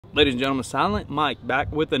Ladies and gentlemen, Silent Mike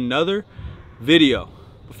back with another video.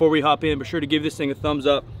 Before we hop in, be sure to give this thing a thumbs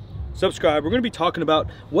up, subscribe. We're going to be talking about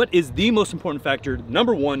what is the most important factor,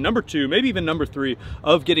 number one, number two, maybe even number three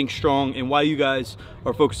of getting strong and why you guys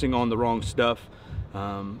are focusing on the wrong stuff.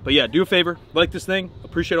 But yeah, do a favor, like this thing.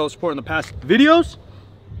 Appreciate all the support in the past videos.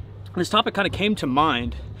 This topic kind of came to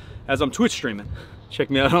mind as I'm Twitch streaming. Check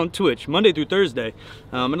me out on Twitch, Monday through Thursday.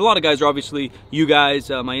 And a lot of guys are obviously, you guys,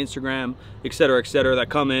 my Instagram, etc., that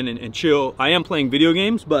come in and chill. I am playing video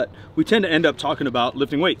games, but we tend to end up talking about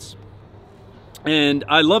lifting weights. And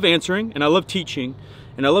I love answering, and I love teaching,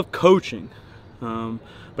 and I love coaching. But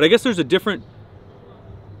I guess there's a different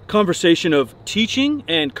conversation of teaching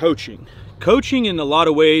and coaching. Coaching in a lot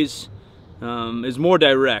of ways is more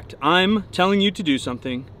direct. I'm telling you to do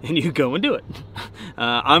something, and you go and do it.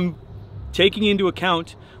 I'm taking into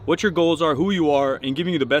account what your goals are, who you are, and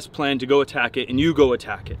giving you the best plan to go attack it, and you go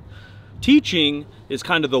attack it. Teaching is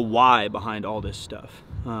kind of the why behind all this stuff.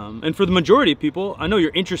 And for the majority of people, I know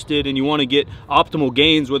you're interested and you want to get optimal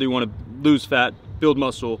gains, whether you want to lose fat, build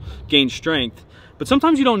muscle, gain strength, but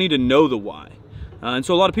sometimes you don't need to know the why. And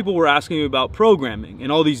so a lot of people were asking me about programming and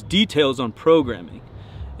all these details on programming.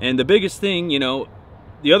 And the biggest thing, you know,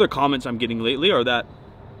 the other comments I'm getting lately are that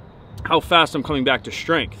how fast I'm coming back to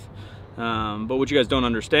strength. But what you guys don't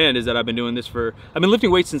understand is that I've been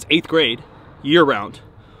lifting weights since 8th grade, year round,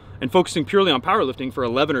 and focusing purely on powerlifting for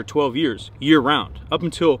 11 or 12 years, year round, up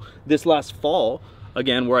until this last fall,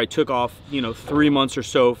 again, where I took off, 3 months or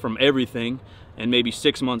so from everything, and maybe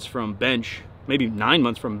 6 months from bench, maybe 9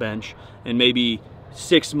 months from bench, and maybe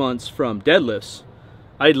 6 months from deadlifts.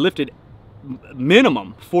 I had lifted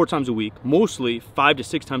minimum 4 times a week, mostly 5 to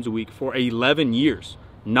 6 times a week for 11 years.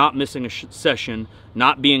 Not missing a session,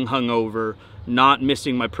 not being hungover, not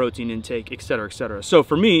missing my protein intake, etc. So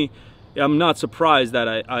for me, I'm not surprised that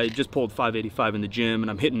I just pulled 585 in the gym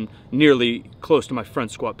and I'm hitting nearly close to my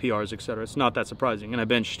front squat PRs, etc. It's not that surprising. And I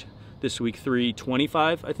benched this week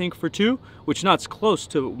 325, I think, for 2, which not close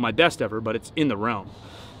to my best ever, but it's in the realm.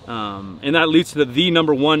 And that leads to the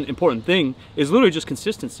number one important thing is literally just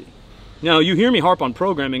consistency. Now, you hear me harp on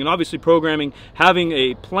programming, and obviously programming, having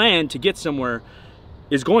a plan to get somewhere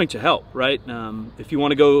is going to help, right? If you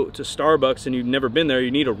want to go to Starbucks and you've never been there,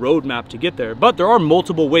 you need a roadmap to get there. But there are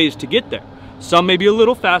multiple ways to get there. Some may be a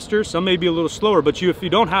little faster, some may be a little slower, but if you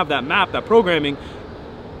don't have that map, that programming,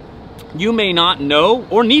 you may not know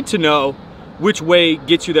or need to know which way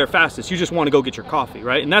gets you there fastest. You just want to go get your coffee,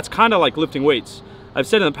 right? And that's kind of like lifting weights. I've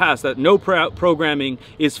said in the past that no programming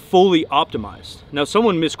is fully optimized. Now,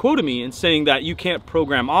 someone misquoted me in saying that you can't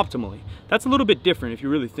program optimally. That's a little bit different if you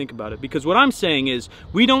really think about it, because what I'm saying is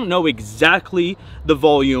we don't know exactly the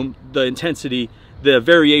volume, the intensity, the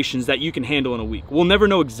variations that you can handle in a week. We'll never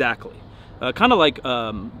know exactly. Kind of like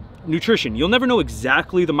nutrition. You'll never know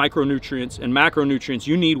exactly the micronutrients and macronutrients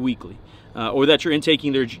you need weekly, or that you're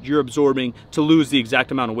intaking, you're absorbing to lose the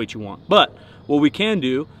exact amount of weight you want. But what we can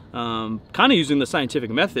do, kind of using the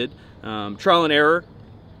scientific method, trial and error,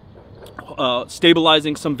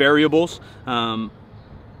 stabilizing some variables,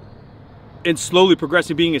 and slowly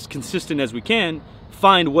progressing, being as consistent as we can,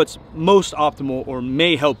 find what's most optimal or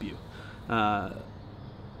may help you.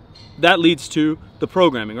 That leads to the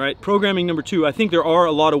programming, right? Programming number 2, I think there are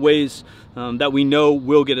a lot of ways that we know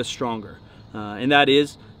will get us stronger. And that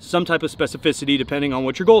is some type of specificity depending on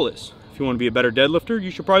what your goal is. If you want to be a better deadlifter, you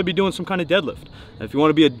should probably be doing some kind of deadlift. If you want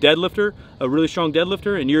to be a deadlifter, a really strong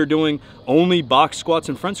deadlifter, and you're doing only box squats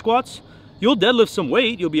and front squats, you'll deadlift some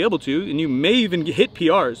weight, you'll be able to, and you may even hit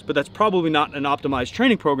PRs, but that's probably not an optimized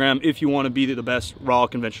training program if you want to be the best raw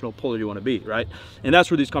conventional puller you want to be, right? And that's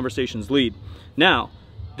where these conversations lead. Now,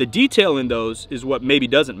 the detail in those is what maybe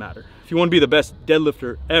doesn't matter. If you want to be the best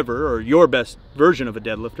deadlifter ever, or your best version of a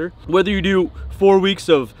deadlifter, whether you do 4 weeks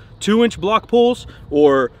of 2-inch block pulls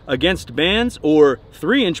or against bands, or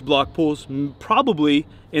 3-inch block pulls, probably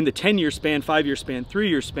in the 10-year span, 5-year span,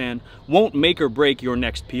 3-year span, won't make or break your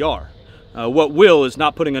next PR. What will is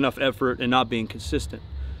not putting enough effort and not being consistent.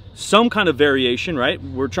 Some kind of variation, right?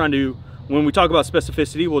 We're trying to, when we talk about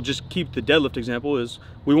specificity, we'll just keep the deadlift example, is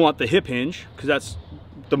we want the hip hinge, because that's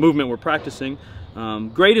the movement we're practicing.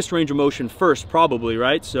 Greatest range of motion first, probably,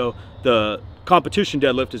 right? So the competition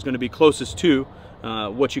deadlift is going to be closest to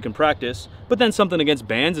what you can practice, but then something against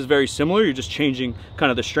bands is very similar. You're just changing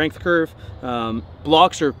kind of the strength curve.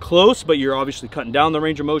 Blocks are close, but you're obviously cutting down the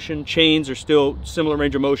range of motion. Chains are still similar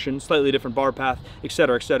range of motion, slightly different bar path,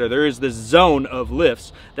 etc., etc. There is this zone of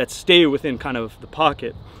lifts that stay within kind of the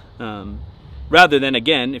pocket, rather than,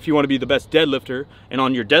 again, if you want to be the best deadlifter and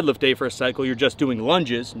on your deadlift day for a cycle you're just doing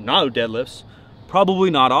lunges, no deadlifts,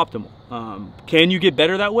 probably not optimal. Can you get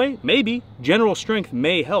better that way? Maybe. General strength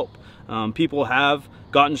may help. People have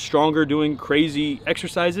gotten stronger doing crazy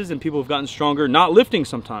exercises, and people have gotten stronger not lifting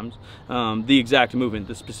sometimes the exact movement,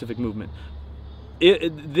 the specific movement.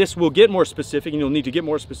 This will get more specific, and you'll need to get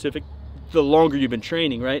more specific the longer you've been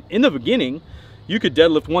training, right? In the beginning, you could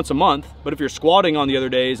deadlift once a month, but if you're squatting on the other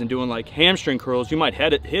days and doing like hamstring curls, you might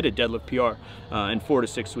hit a deadlift PR in 4 to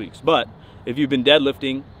 6 weeks. But if you've been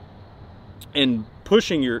deadlifting and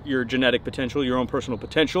pushing your genetic potential, your own personal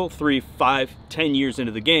potential, 3, 5, 10 years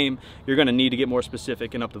into the game, you're going to need to get more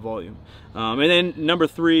specific and up the volume. And then number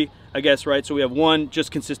 3, I guess, right? So we have 1,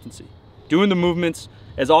 just consistency. Doing the movements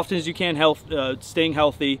as often as you can, staying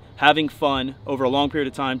healthy, having fun over a long period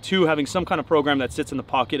of time. 2, having some kind of program that sits in the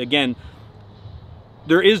pocket. Again,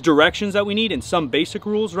 there is directions that we need and some basic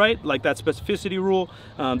rules, right? Like that specificity rule.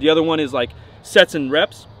 The other one is like sets and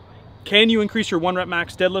reps. Can you increase your 1 rep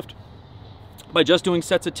max deadlift by just doing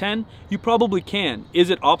sets of 10? You probably can. Is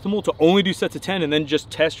it optimal to only do sets of 10 and then just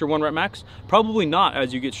test your 1 rep max? Probably not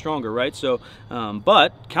as you get stronger, right? So,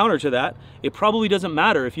 but counter to that, it probably doesn't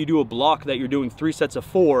matter if you do a block that you're doing 3 sets of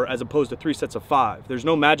 4 as opposed to 3 sets of 5. There's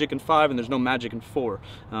no magic in 5 and there's no magic in 4.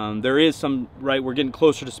 There is some, right, we're getting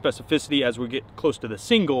closer to specificity as we get close to the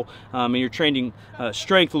single, and you're training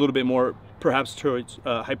strength a little bit more, perhaps towards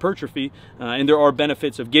hypertrophy, and there are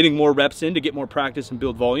benefits of getting more reps in to get more practice and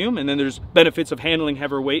build volume, and then there's benefits of handling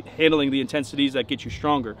heavier weight, handling the intensities that get you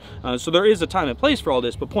stronger. So there is a time and place for all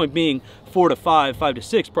this, but point being 4 to 5, 5 to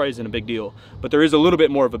 6 probably isn't a big deal, but there is a little bit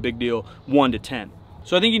more of a big deal 1 to 10.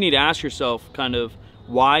 So I think you need to ask yourself kind of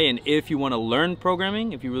why and if you want to learn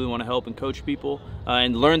programming, if you really want to help and coach people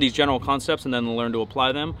and learn these general concepts and then learn to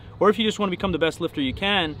apply them, or if you just want to become the best lifter you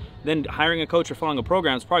can, then hiring a coach or following a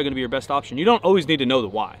program is probably going to be your best option. You don't always need to know the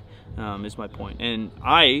why, is my point. And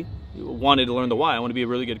I wanted to learn the why. I want to be a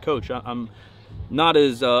really good coach. I'm not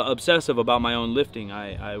as obsessive about my own lifting.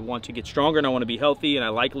 I want to get stronger and I want to be healthy, and I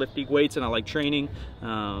like lifting weights and I like training,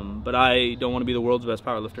 but I don't want to be the world's best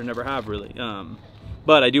powerlifter, never have really.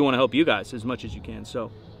 But I do want to help you guys as much as you can.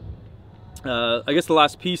 So I guess the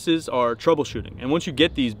last pieces are troubleshooting. And once you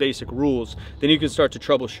get these basic rules, then you can start to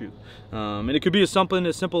troubleshoot. And it could be something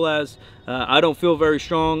as simple as I don't feel very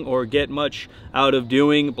strong or get much out of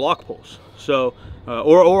doing block pulls. So,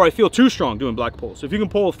 or I feel too strong doing block pulls. So if you can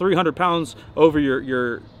pull 300 pounds over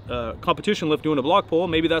your competition lift doing a block pull,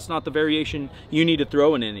 maybe that's not the variation you need to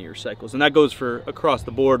throw in any of your cycles. And that goes for across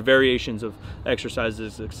the board variations of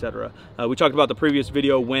exercises, etc. We talked about the previous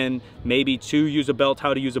video when maybe to use a belt,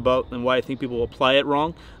 how to use a belt, and why I think people apply it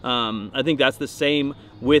wrong. I think that's the same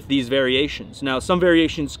with these variations. Now, some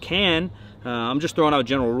variations can, I'm just throwing out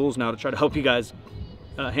general rules now to try to help you guys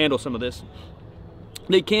handle some of this.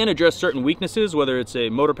 They can address certain weaknesses, whether it's a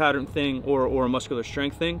motor pattern thing or a muscular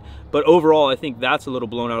strength thing, but overall I think that's a little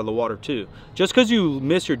blown out of the water too. Just because you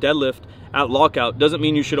miss your deadlift at lockout doesn't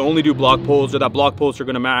mean you should only do block pulls, or that block pulls are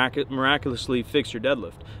going to miraculously fix your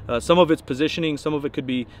deadlift. Some of it's positioning, some of it could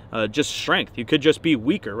be just strength. You could just be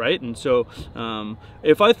weaker, right? And so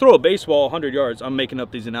if I throw a baseball 100 yards, I'm making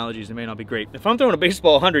up these analogies, it may not be great. If I'm throwing a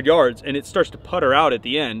baseball 100 yards and it starts to putter out at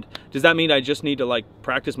the end, does that mean I just need to like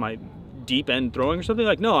practice my deep end throwing or something?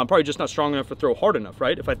 Like, no, I'm probably just not strong enough to throw hard enough,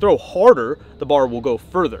 right? If I throw harder, the bar will go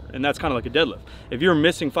further, and that's kind of like a deadlift. If you're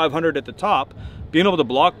missing 500 at the top, being able to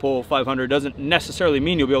block pull 500 doesn't necessarily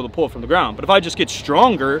mean you'll be able to pull it from the ground. But if I just get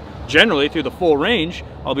stronger generally through the full range,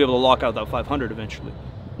 I'll be able to lock out that 500 eventually.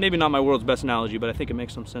 Maybe not my world's best analogy, but I think it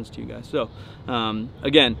makes some sense to you guys. So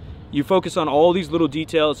again, you focus on all these little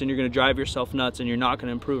details and you're going to drive yourself nuts, and you're not going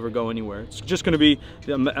to improve or go anywhere. It's just going to be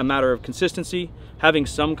a matter of consistency, having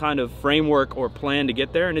some kind of framework or plan to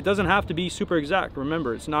get there, and it doesn't have to be super exact.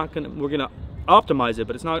 Remember, it's not going to, we're going to optimize it,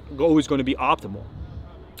 but it's not always going to be optimal.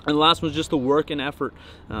 And the last one's just the work and effort.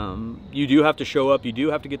 You do have to show up, you do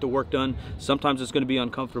have to get the work done. Sometimes it's going to be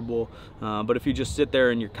uncomfortable, but if you just sit there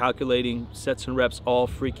and you're calculating sets and reps all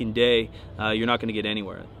freaking day, you're not going to get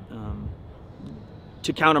anywhere.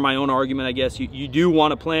 To counter my own argument, I guess, you do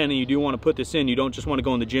want to plan and you do want to put this in. You don't just want to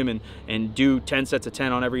go in the gym and do 10 sets of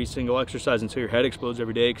 10 on every single exercise until your head explodes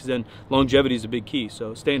every day, because then longevity is a big key.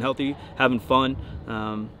 So staying healthy, having fun,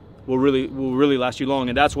 will really last you long.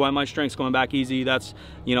 And that's why my strength's going back easy. That's,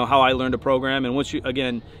 you know, how I learned a program. And once you,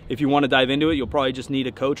 again, if you want to dive into it, you'll probably just need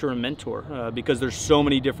a coach or a mentor, because there's so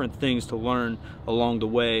many different things to learn along the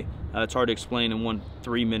way. It's hard to explain in one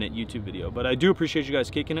 3-minute YouTube video, but I do appreciate you guys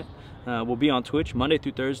kicking it. We'll be on Twitch Monday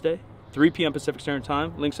through Thursday, 3 p.m. Pacific Standard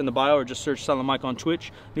Time. Links in the bio, or just search Silent Mike on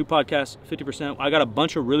Twitch. New podcast, 50%. I got a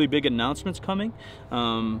bunch of really big announcements coming.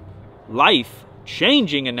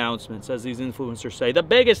 life-changing announcements, as these influencers say. The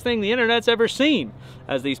biggest thing the internet's ever seen,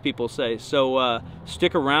 as these people say. So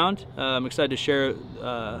stick around. I'm excited to share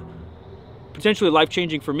potentially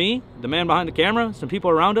life-changing for me, the man behind the camera, some people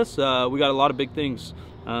around us. We got a lot of big things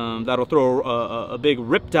that'll throw a big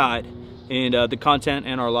riptide in the content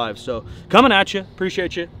and our lives. So coming at you.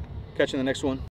 Appreciate you. Catch you in the next one.